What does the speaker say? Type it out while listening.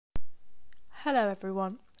Hello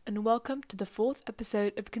everyone, and welcome to the fourth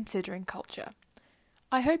episode of Considering Culture.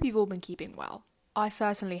 I hope you've all been keeping well. I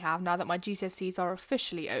certainly have now that my GCSEs are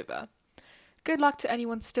officially over. Good luck to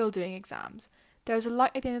anyone still doing exams. There is a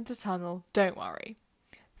light at the end of the tunnel, don't worry.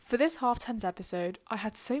 For this half-term's episode, I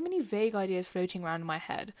had so many vague ideas floating around in my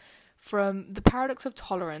head, from the paradox of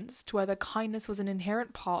tolerance to whether kindness was an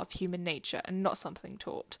inherent part of human nature and not something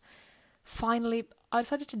taught. Finally, I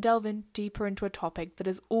decided to delve in deeper into a topic that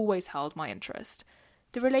has always held my interest: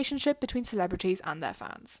 the relationship between celebrities and their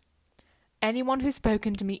fans. Anyone who's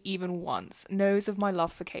spoken to me even once knows of my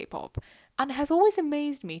love for K-pop, and it has always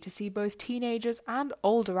amazed me to see both teenagers and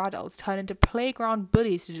older adults turn into playground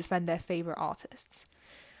bullies to defend their favourite artists.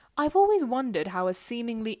 I've always wondered how a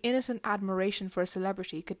seemingly innocent admiration for a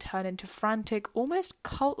celebrity could turn into frantic, almost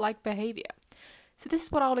cult-like behaviour. So this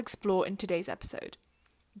is what I'll explore in today's episode.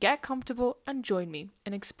 Get comfortable and join me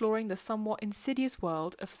in exploring the somewhat insidious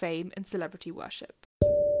world of fame and celebrity worship.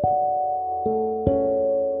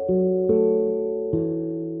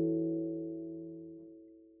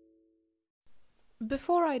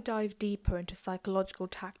 Before I dive deeper into psychological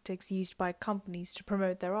tactics used by companies to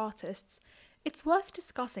promote their artists, it's worth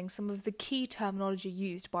discussing some of the key terminology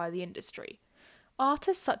used by the industry.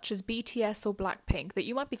 Artists such as BTS or Blackpink that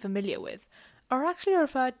you might be familiar with are actually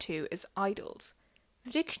referred to as idols. The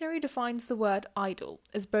dictionary defines the word idol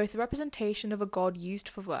as both a representation of a god used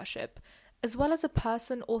for worship, as well as a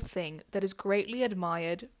person or thing that is greatly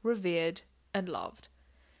admired, revered, and loved.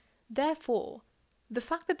 Therefore, the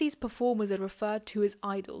fact that these performers are referred to as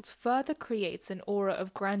idols further creates an aura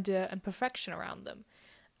of grandeur and perfection around them,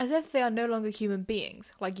 as if they are no longer human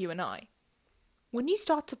beings like you and I. When you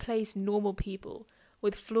start to place normal people,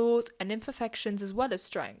 with flaws and imperfections as well as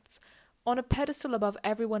strengths, on a pedestal above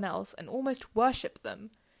everyone else and almost worship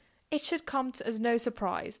them, it should come as no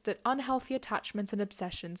surprise that unhealthy attachments and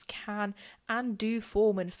obsessions can and do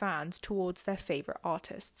form in fans towards their favourite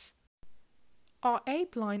artists. Our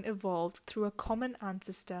ape line evolved through a common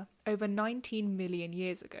ancestor over 19 million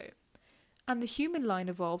years ago, and the human line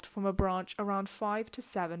evolved from a branch around 5 to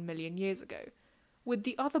 7 million years ago, with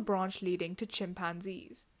the other branch leading to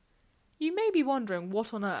chimpanzees. You may be wondering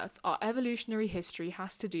what on earth our evolutionary history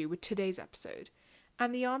has to do with today's episode,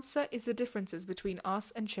 and the answer is the differences between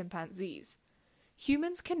us and chimpanzees.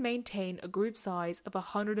 Humans can maintain a group size of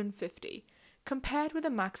 150, compared with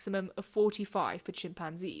a maximum of 45 for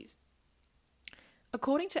chimpanzees.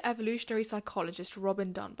 According to evolutionary psychologist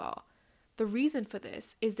Robin Dunbar, the reason for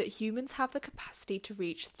this is that humans have the capacity to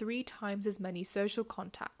reach 3 times as many social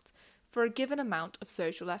contacts for a given amount of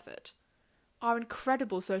social effort. Our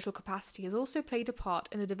incredible social capacity has also played a part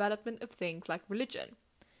in the development of things like religion.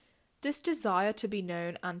 This desire to be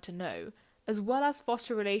known and to know, as well as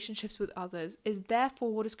foster relationships with others, is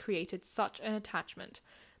therefore what has created such an attachment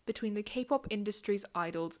between the K-pop industry's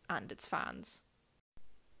idols and its fans.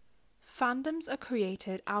 Fandoms are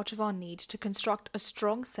created out of our need to construct a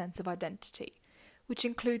strong sense of identity, which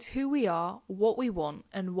includes who we are, what we want,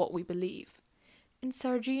 and what we believe. In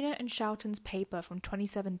Sarajina and Shouten's paper from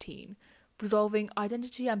 2017, Resolving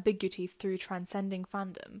Identity Ambiguity Through Transcending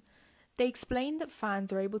Fandom, they explain that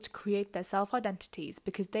fans are able to create their self-identities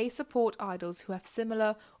because they support idols who have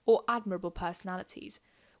similar or admirable personalities,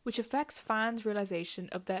 which affects fans' realization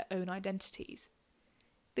of their own identities.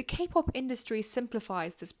 The K-pop industry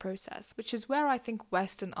simplifies this process, which is where I think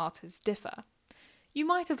Western artists differ. You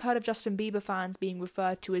might have heard of Justin Bieber fans being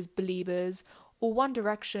referred to as Beliebers, or One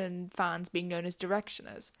Direction fans being known as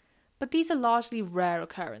Directioners, but these are largely rare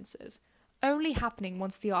occurrences, only happening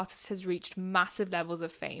once the artist has reached massive levels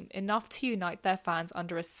of fame, enough to unite their fans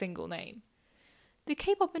under a single name. The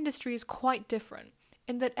K-pop industry is quite different,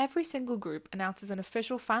 in that every single group announces an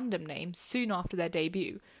official fandom name soon after their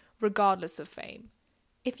debut, regardless of fame.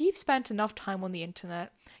 If you've spent enough time on the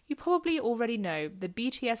internet, you probably already know that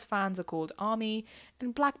BTS fans are called ARMY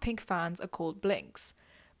and Blackpink fans are called Blinks,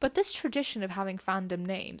 but this tradition of having fandom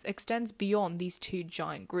names extends beyond these two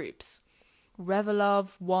giant groups.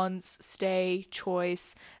 Revolove, Once, Stay,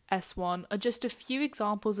 Choice, S1 are just a few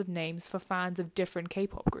examples of names for fans of different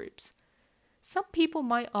K-pop groups. Some people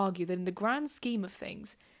might argue that in the grand scheme of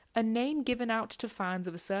things, a name given out to fans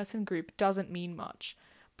of a certain group doesn't mean much,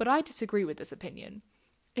 but I disagree with this opinion.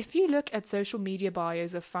 If you look at social media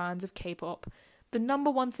bios of fans of K-pop, the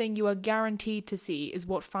number one thing you are guaranteed to see is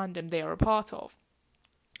what fandom they are a part of.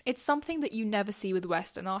 It's something that you never see with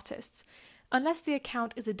Western artists. Unless the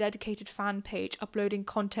account is a dedicated fan page uploading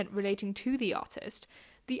content relating to the artist,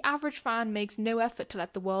 the average fan makes no effort to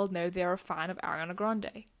let the world know they are a fan of Ariana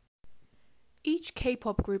Grande. Each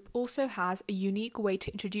K-pop group also has a unique way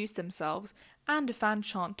to introduce themselves and a fan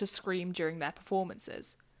chant to scream during their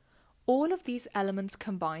performances. All of these elements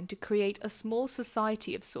combine to create a small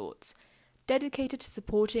society of sorts, dedicated to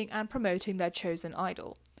supporting and promoting their chosen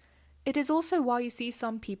idol. It is also why you see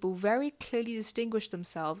some people very clearly distinguish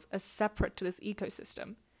themselves as separate to this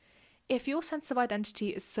ecosystem. If your sense of identity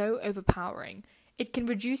is so overpowering, it can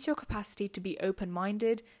reduce your capacity to be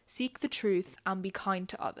open-minded, seek the truth, and be kind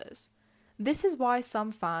to others. This is why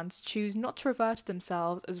some fans choose not to refer to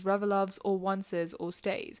themselves as Revelovs or Onces or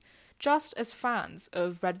Stays, just as fans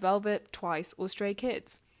of Red Velvet, Twice, or Stray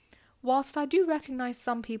Kids. Whilst I do recognise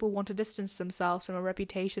some people want to distance themselves from a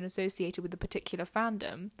reputation associated with a particular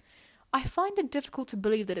fandom, I find it difficult to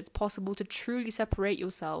believe that it's possible to truly separate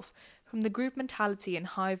yourself from the group mentality and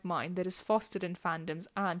hive mind that is fostered in fandoms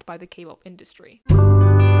and by the K-pop industry.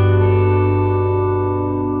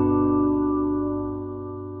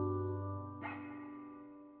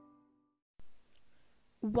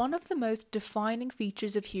 One of the most defining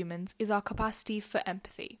features of humans is our capacity for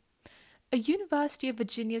empathy. A University of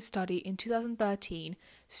Virginia study in 2013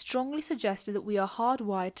 strongly suggested that we are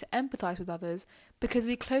hardwired to empathize with others because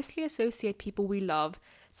we closely associate people we love,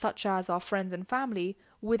 such as our friends and family,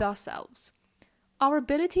 with ourselves. Our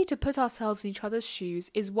ability to put ourselves in each other's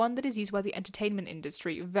shoes is one that is used by the entertainment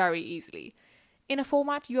industry very easily, in a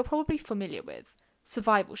format you are probably familiar with: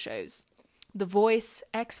 survival shows. The Voice,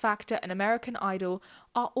 X Factor, and American Idol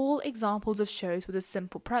are all examples of shows with a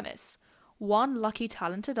simple premise. One lucky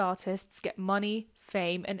talented artists get money,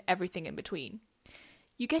 fame, and everything in between.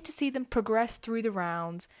 You get to see them progress through the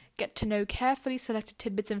rounds, get to know carefully selected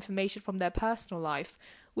tidbits of information from their personal life,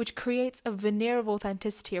 which creates a veneer of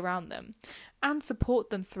authenticity around them, and support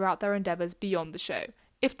them throughout their endeavours beyond the show,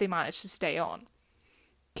 if they manage to stay on.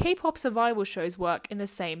 K-pop survival shows work in the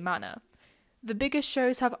same manner. The biggest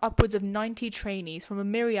shows have upwards of 90 trainees from a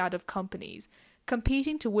myriad of companies,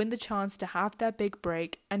 competing to win the chance to have their big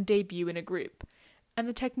break and debut in a group, and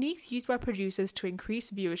the techniques used by producers to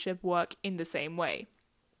increase viewership work in the same way.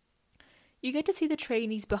 You get to see the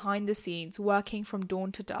trainees behind the scenes working from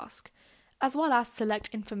dawn to dusk, as well as select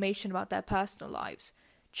information about their personal lives,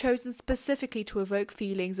 chosen specifically to evoke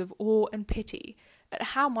feelings of awe and pity at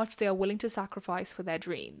how much they are willing to sacrifice for their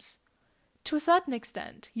dreams. To a certain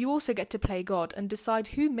extent, you also get to play God and decide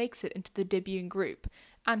who makes it into the debuting group,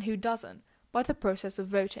 and who doesn't, by the process of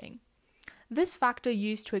voting. This factor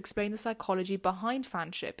used to explain the psychology behind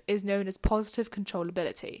fanship is known as positive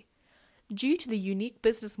controllability. Due to the unique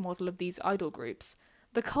business model of these idol groups,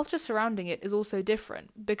 the culture surrounding it is also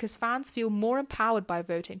different because fans feel more empowered by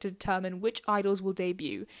voting to determine which idols will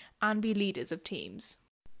debut and be leaders of teams.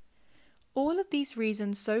 All of these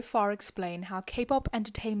reasons so far explain how K-pop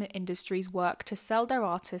entertainment industries work to sell their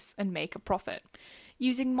artists and make a profit,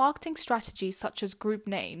 using marketing strategies such as group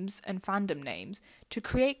names and fandom names to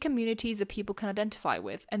create communities that people can identify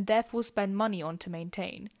with and therefore spend money on to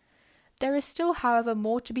maintain. There is still, however,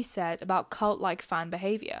 more to be said about cult-like fan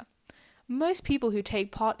behaviour. Most people who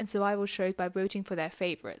take part in survival shows by voting for their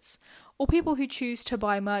favourites, or people who choose to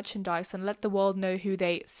buy merchandise and let the world know who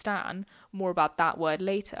they stan, more about that word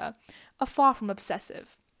later, are far from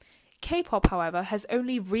obsessive. K-pop, however, has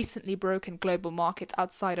only recently broken global markets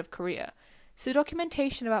outside of Korea, so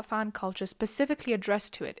documentation about fan culture specifically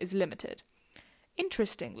addressed to it is limited.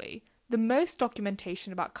 Interestingly, the most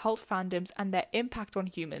documentation about cult fandoms and their impact on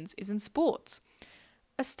humans is in sports.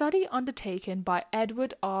 A study undertaken by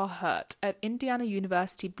Edward R. Hurt at Indiana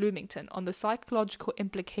University Bloomington on the psychological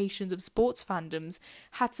implications of sports fandoms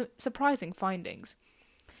had some surprising findings.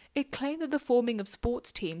 It claimed that the forming of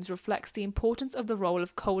sports teams reflects the importance of the role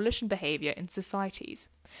of coalition behaviour in societies.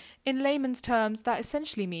 In layman's terms, that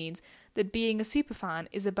essentially means that being a superfan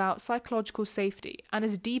is about psychological safety and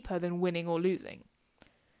is deeper than winning or losing.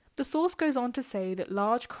 The source goes on to say that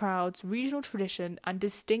large crowds, regional tradition, and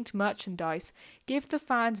distinct merchandise give the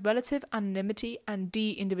fans relative anonymity and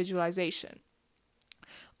de-individualization.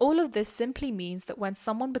 All of this simply means that when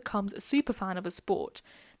someone becomes a superfan of a sport,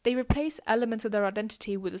 they replace elements of their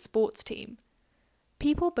identity with a sports team.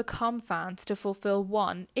 People become fans to fulfill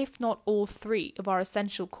one, if not all three, of our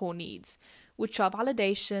essential core needs, which are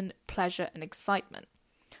validation, pleasure, and excitement.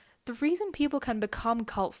 The reason people can become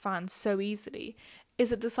cult fans so easily is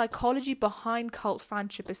that the psychology behind cult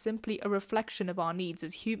fanship is simply a reflection of our needs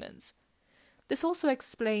as humans. This also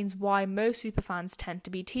explains why most superfans tend to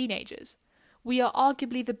be teenagers. We are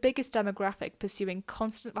arguably the biggest demographic pursuing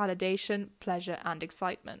constant validation, pleasure, and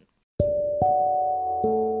excitement.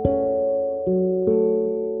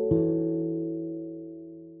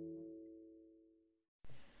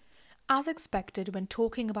 As expected when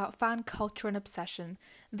talking about fan culture and obsession,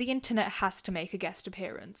 the internet has to make a guest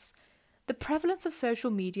appearance. The prevalence of social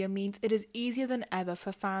media means it is easier than ever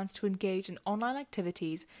for fans to engage in online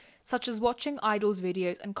activities such as watching idols'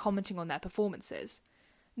 videos and commenting on their performances.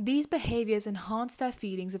 These behaviours enhance their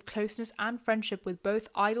feelings of closeness and friendship with both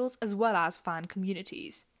idols as well as fan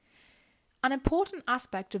communities. An important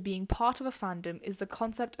aspect of being part of a fandom is the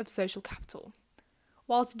concept of social capital.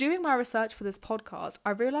 Whilst doing my research for this podcast, I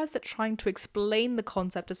realised that trying to explain the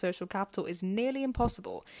concept of social capital is nearly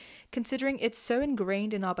impossible, considering it's so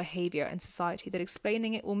ingrained in our behaviour and society that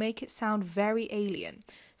explaining it will make it sound very alien,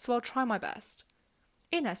 so I'll try my best.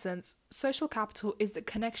 In essence, social capital is the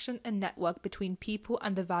connection and network between people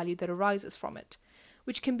and the value that arises from it,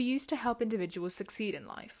 which can be used to help individuals succeed in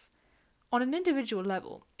life. On an individual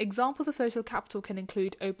level, examples of social capital can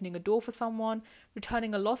include opening a door for someone,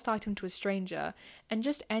 returning a lost item to a stranger, and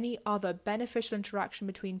just any other beneficial interaction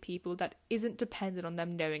between people that isn't dependent on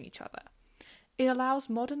them knowing each other. It allows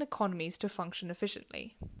modern economies to function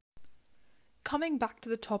efficiently. Coming back to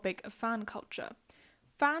the topic of fan culture,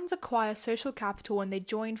 fans acquire social capital when they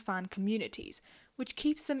join fan communities, which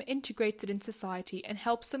keeps them integrated in society and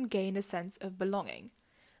helps them gain a sense of belonging.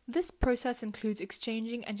 This process includes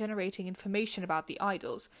exchanging and generating information about the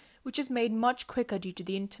idols, which is made much quicker due to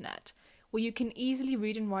the internet, where you can easily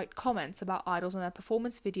read and write comments about idols on their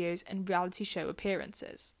performance videos and reality show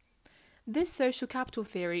appearances. This social capital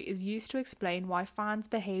theory is used to explain why fans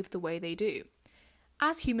behave the way they do.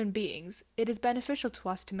 As human beings, it is beneficial to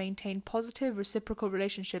us to maintain positive reciprocal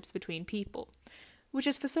relationships between people, which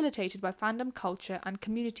is facilitated by fandom culture and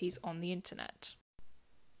communities on the internet.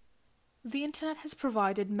 The internet has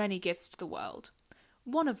provided many gifts to the world,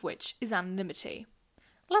 one of which is anonymity.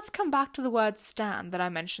 Let's come back to the word stan that I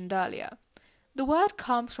mentioned earlier. The word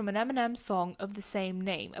comes from an Eminem song of the same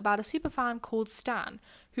name about a superfan called Stan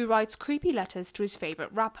who writes creepy letters to his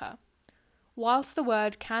favourite rapper. Whilst the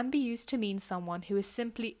word can be used to mean someone who is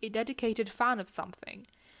simply a dedicated fan of something,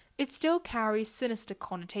 it still carries sinister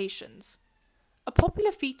connotations. A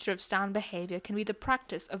popular feature of stan behaviour can be the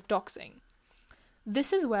practice of doxing.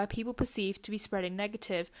 This is where people perceive to be spreading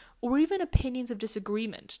negative or even opinions of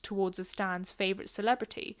disagreement towards a stan's favourite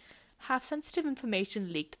celebrity have sensitive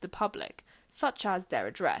information leaked to the public, such as their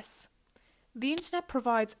address. The internet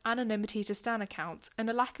provides anonymity to stan accounts, and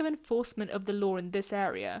a lack of enforcement of the law in this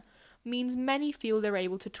area means many feel they're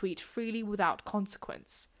able to tweet freely without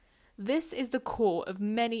consequence. This is the core of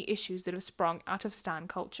many issues that have sprung out of stan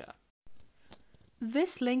culture.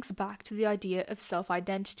 This links back to the idea of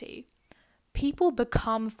self-identity. People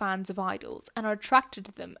become fans of idols and are attracted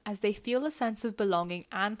to them as they feel a sense of belonging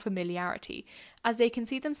and familiarity, as they can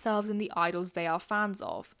see themselves in the idols they are fans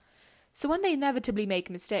of. So when they inevitably make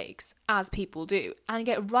mistakes, as people do, and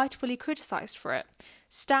get rightfully criticised for it,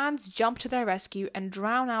 stans jump to their rescue and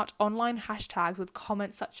drown out online hashtags with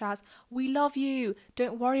comments such as, "We love you,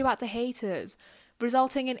 don't worry about the haters,"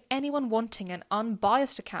 resulting in anyone wanting an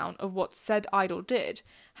unbiased account of what said idol did,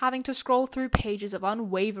 having to scroll through pages of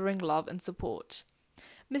unwavering love and support.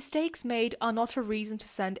 Mistakes made are not a reason to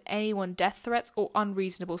send anyone death threats or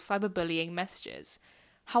unreasonable cyberbullying messages.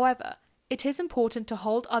 However, it is important to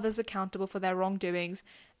hold others accountable for their wrongdoings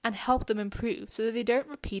and help them improve so that they don't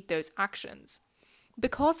repeat those actions.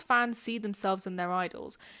 Because fans see themselves in their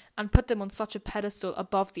idols and put them on such a pedestal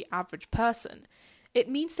above the average person, it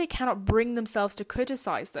means they cannot bring themselves to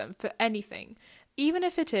criticise them for anything, even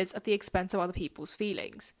if it is at the expense of other people's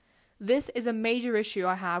feelings. This is a major issue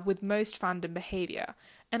I have with most fandom behaviour,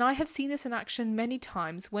 and I have seen this in action many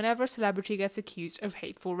times whenever a celebrity gets accused of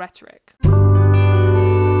hateful rhetoric.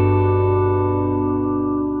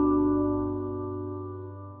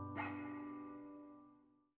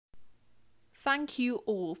 Thank you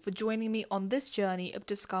all for joining me on this journey of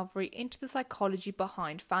discovery into the psychology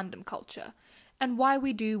behind fandom culture and why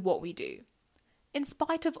we do what we do. In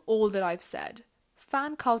spite of all that I've said,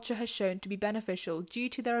 fan culture has shown to be beneficial due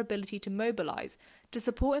to their ability to mobilise to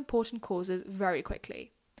support important causes very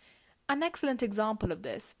quickly. An excellent example of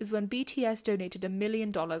this is when BTS donated $1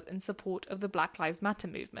 million in support of the Black Lives Matter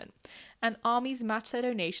movement, and armies matched their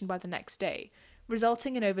donation by the next day,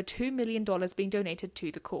 resulting in over $2 million being donated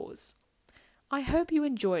to the cause. I hope you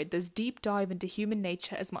enjoyed this deep dive into human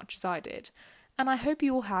nature as much as I did, and I hope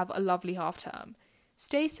you all have a lovely half-term.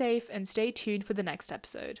 Stay safe and stay tuned for the next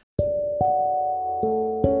episode.